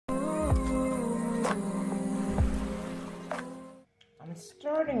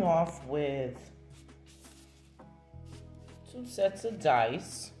starting off with 2 sets of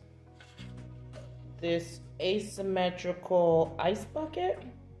dice, this asymmetrical ice bucket,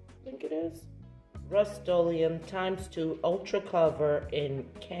 I think it is, Rust-Oleum ×2 Ultra Cover in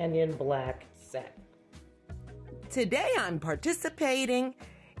Canyon Black set. Today I'm participating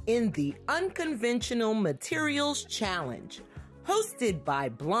in the Unconventional Materials Challenge, hosted by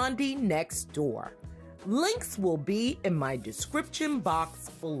Blondie Next Door. Links will be in my description box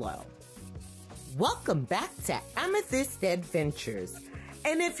below. Welcome back to Amethyst Adventures.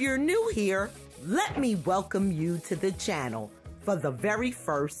 And if you're new here, let me welcome you to the channel for the very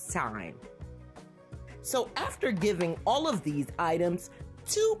first time. So after giving all of these items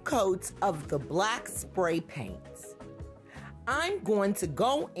 2 coats of the black spray paints, I'm going to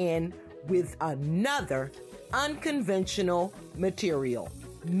go in with another unconventional material,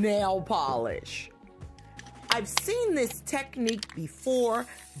 nail polish. I've seen this technique before,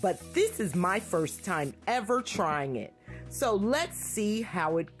 but this is my first time ever trying it. So let's see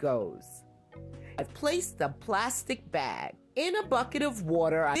how it goes. I've placed a plastic bag in a bucket of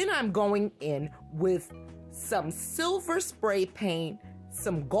water. Then I'm going in with some silver spray paint,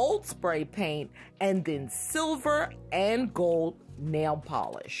 some gold spray paint, and then silver and gold nail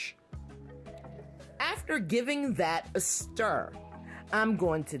polish. After giving that a stir, I'm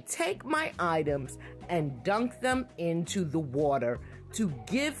going to take my items and dunk them into the water to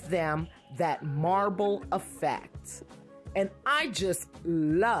give them that marble effect. And I just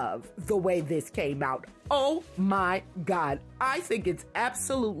love the way this came out. Oh my God, I think it's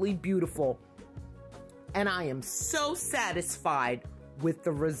absolutely beautiful. And I am so satisfied with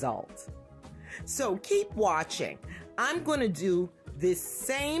the result. So keep watching. I'm going to do this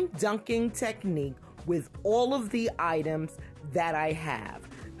same dunking technique with all of the items that I have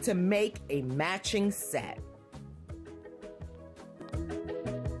to make a matching set.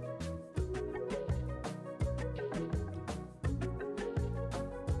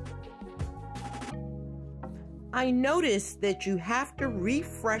 I noticed that you have to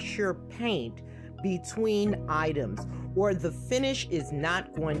refresh your paint between items or the finish is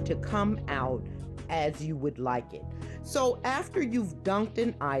not going to come out as you would like it. So after you've dunked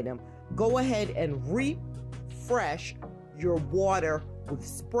an item, go ahead and refresh your water with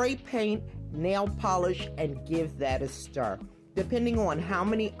spray paint, nail polish, and give that a stir. Depending on how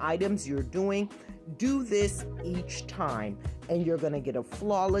many items you're doing, do this each time and you're going to get a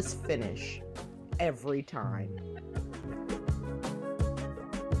flawless finish every time.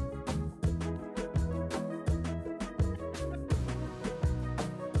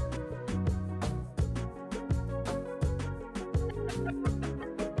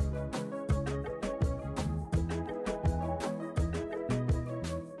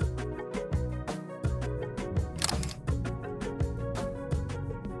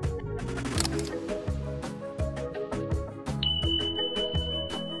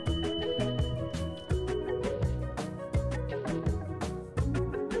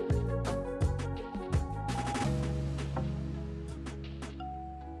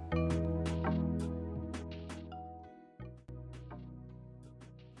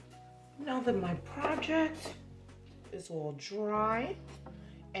 Now that my project is all dry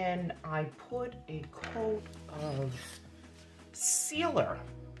and I put a coat of sealer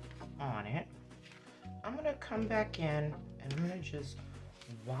on it, I'm going to come back in and I'm going to just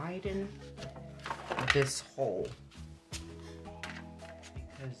widen this hole,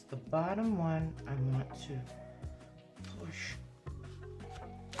 because the bottom one I want to push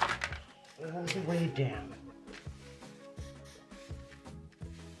all the way down.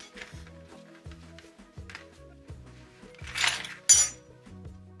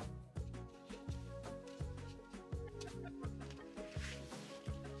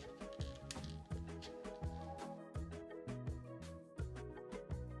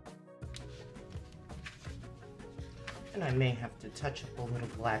 And I may have to touch up a little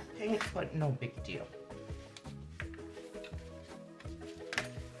black paint, but no big deal.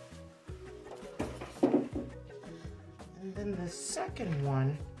 And then the second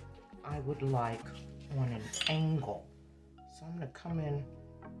one, I would like on an angle. So I'm going to come in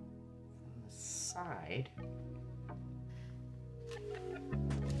from the side.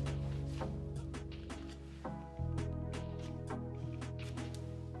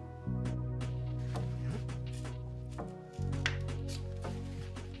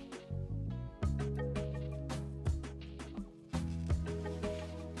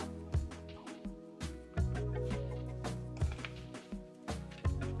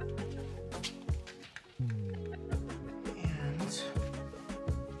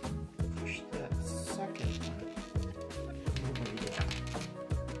 Push that second one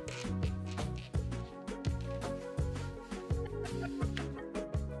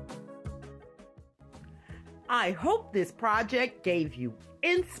I hope this project gave you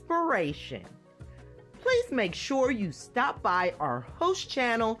inspiration. Please make sure you stop by our host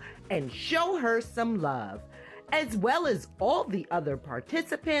channel and show her some love, as well as all the other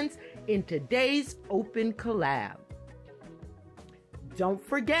participants in today's open collab. Don't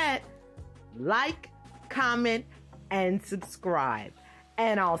forget, like, comment, and subscribe.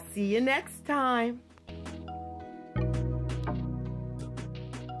 And I'll see you next time.